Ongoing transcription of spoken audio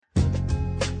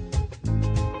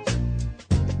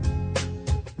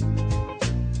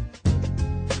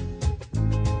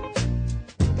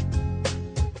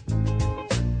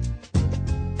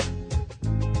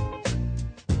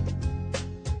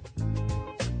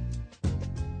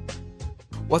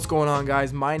What's going on,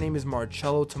 guys? My name is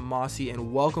Marcello Tomasi,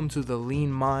 and welcome to The Lean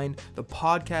Mind, the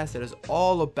podcast that is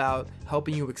all about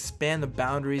helping you expand the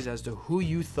boundaries as to who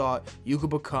you thought you could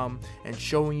become and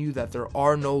showing you that there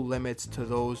are no limits to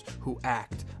those who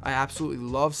act. I absolutely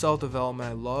love self-development.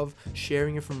 I love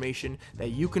sharing information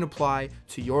that you can apply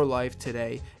to your life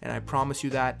today, and I promise you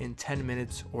that in 10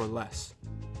 minutes or less.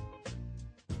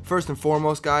 First and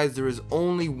foremost, guys, there is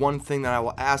only one thing that I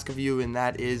will ask of you, and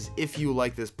that is if you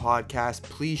like this podcast,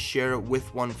 please share it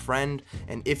with one friend.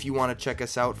 And if you want to check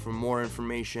us out for more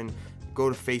information, go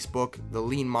to Facebook, the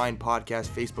Lean Mind Podcast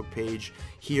Facebook page.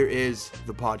 Here is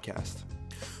the podcast.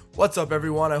 What's up,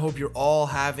 everyone? I hope you're all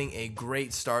having a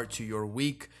great start to your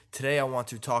week. Today, I want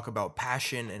to talk about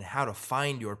passion and how to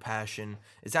find your passion.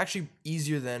 It's actually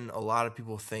easier than a lot of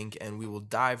people think, and we will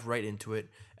dive right into it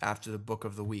after the book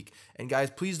of the week. And guys,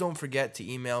 please don't forget to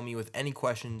email me with any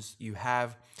questions you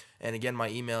have. And again, my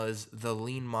email is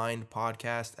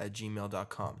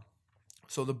theleanmindpodcast@gmail.com.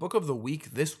 So the book of the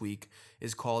week this week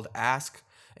is called Ask,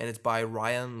 and it's by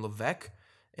Ryan Levesque.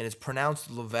 And it's pronounced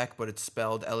Levesque, but it's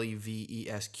spelled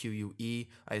Levesque.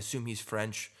 I assume he's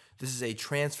French. This is a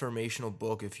transformational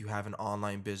book if you have an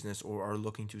online business or are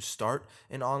looking to start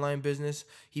an online business.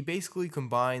 He basically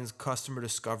combines customer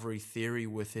discovery theory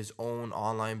with his own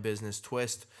online business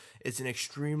twist. It's an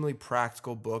extremely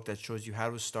practical book that shows you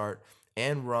how to start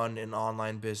and run an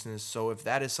online business. So if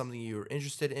that is something you're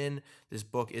interested in, this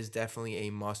book is definitely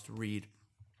a must read.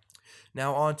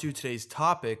 Now on to today's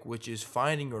topic, which is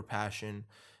finding your passion.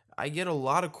 I get a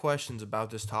lot of questions about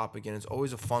this topic, and it's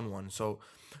always a fun one. So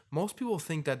most people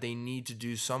think that they need to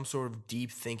do some sort of deep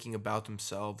thinking about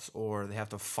themselves, or they have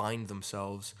to find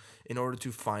themselves in order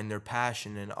to find their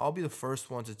passion. And I'll be the first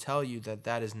one to tell you that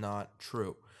that is not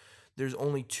true. There's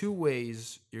only two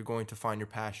ways you're going to find your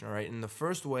passion, all right? And the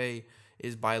first way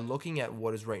is by looking at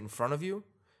what is right in front of you.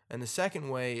 And the second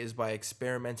way is by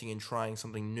experimenting and trying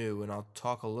something new, and I'll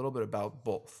talk a little bit about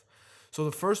both. So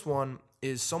the first one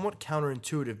is somewhat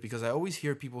counterintuitive because I always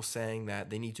hear people saying that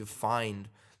they need to find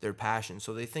their passion.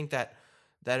 So they think that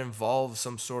that involves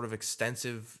some sort of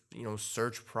extensive,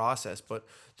 search process. But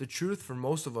the truth for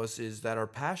most of us is that our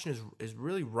passion is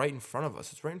really right in front of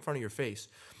us. It's right in front of your face.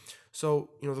 So,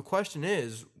 the question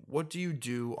is, what do you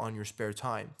do on your spare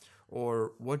time?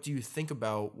 Or what do you think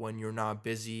about when you're not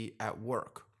busy at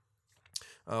work?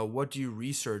 What do you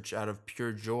research out of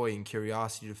pure joy and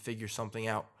curiosity to figure something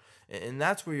out? And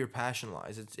that's where your passion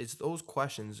lies. It's those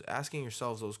questions, asking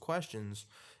yourselves those questions.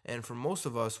 And for most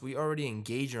of us, we already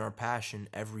engage in our passion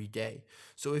every day.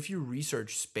 So if you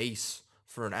research space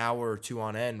for an hour or two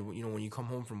on end, when you come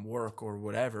home from work or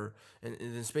whatever, and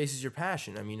then space is your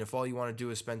passion. I mean, if all you want to do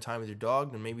is spend time with your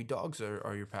dog, then maybe dogs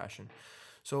are your passion.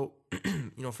 So,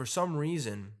 for some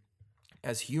reason,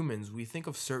 as humans, we think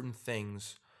of certain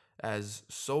things as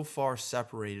so far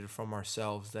separated from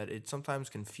ourselves that it sometimes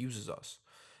confuses us.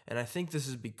 And I think this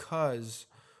is because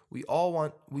we all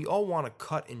want a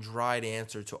cut and dried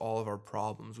answer to all of our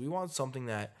problems. We want something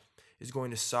that is going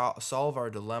to solve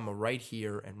our dilemma right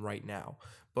here and right now.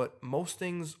 But most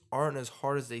things aren't as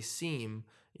hard as they seem,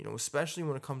 especially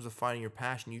when it comes to finding your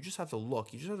passion. You just have to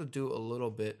look. You just have to do a little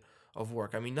bit of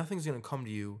work. I mean, nothing's going to come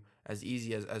to you as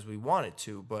easy as we want it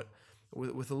to, but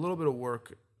with a little bit of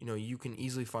work, you can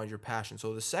easily find your passion.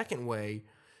 So the second way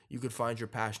you could find your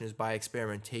passion is by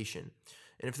experimentation.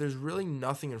 And if there's really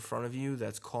nothing in front of you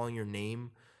that's calling your name,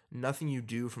 nothing you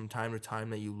do from time to time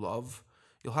that you love,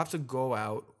 you'll have to go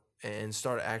out and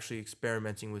start actually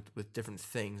experimenting with different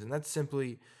things. And that's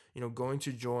simply, going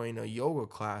to join a yoga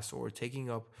class or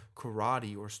taking up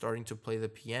karate or starting to play the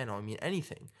piano. I mean,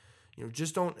 anything.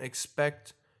 Just don't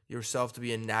expect yourself to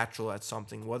be a natural at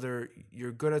something. Whether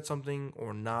you're good at something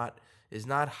or not is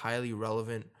not highly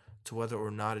relevant to whether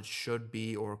or not it should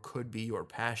be or could be your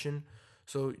passion.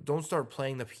 So don't start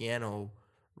playing the piano,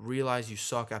 realize you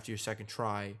suck after your second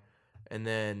try, and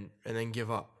then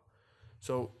give up.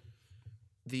 So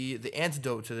the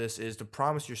antidote to this is to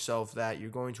promise yourself that you're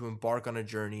going to embark on a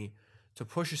journey to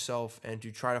push yourself and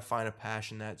to try to find a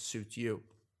passion that suits you.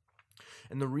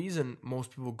 And the reason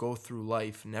most people go through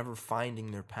life never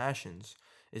finding their passions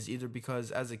is either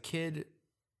because as a kid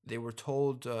they were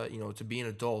told to be an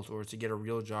adult or to get a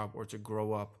real job or to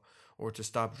grow up or to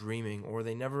stop dreaming, or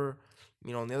they never,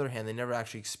 on the other hand, they never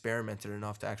actually experimented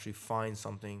enough to actually find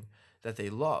something that they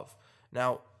love.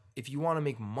 Now, if you want to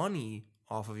make money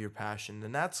off of your passion,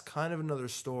 then that's kind of another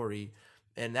story,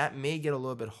 and that may get a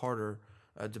little bit harder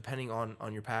depending on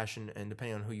your passion and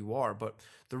depending on who you are. But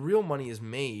the real money is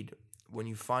made when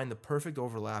you find the perfect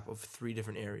overlap of three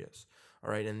different areas.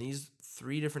 All right, and these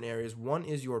three different areas, one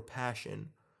is your passion.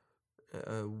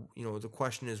 The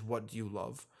question is, what do you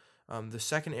love? The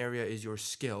second area is your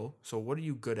skill. So what are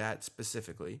you good at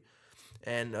specifically?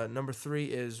 And number three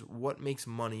is what makes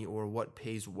money or what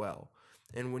pays well.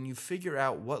 And when you figure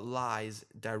out what lies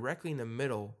directly in the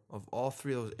middle of all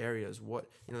three of those areas,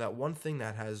 that one thing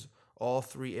that has all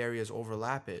three areas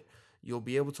overlap it, you'll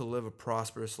be able to live a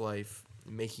prosperous life,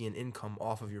 making an income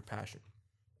off of your passion.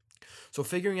 So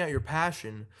figuring out your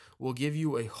passion will give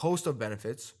you a host of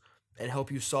benefits and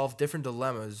help you solve different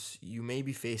dilemmas you may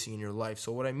be facing in your life.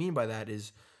 So what I mean by that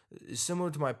is similar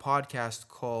to my podcast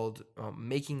called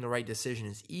Making the Right Decision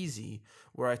is Easy,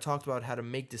 where I talked about how to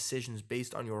make decisions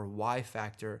based on your why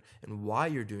factor and why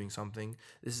you're doing something.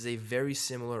 This is a very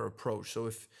similar approach.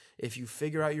 So if you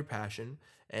figure out your passion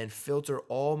and filter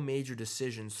all major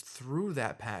decisions through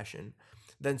that passion,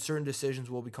 then certain decisions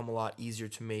will become a lot easier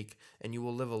to make, and you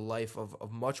will live a life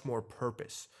of much more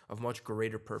purpose, of much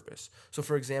greater purpose. So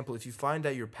for example, if you find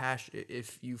your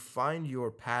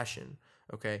passion,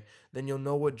 okay, then you'll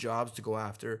know what jobs to go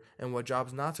after and what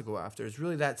jobs not to go after. It's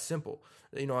really that simple,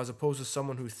 as opposed to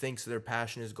someone who thinks their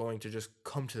passion is going to just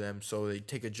come to them. So they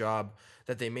take a job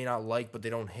that they may not like, but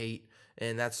they don't hate,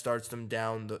 and that starts them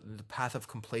down the path of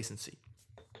complacency.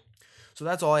 So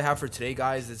that's all I have for today,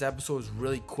 guys. This episode is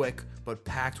really quick, but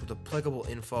packed with applicable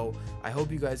info. I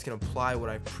hope you guys can apply what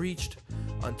I preached.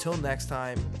 Until next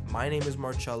time, my name is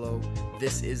Marcello.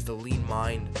 This is The Lean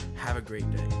Mind. Have a great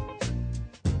day.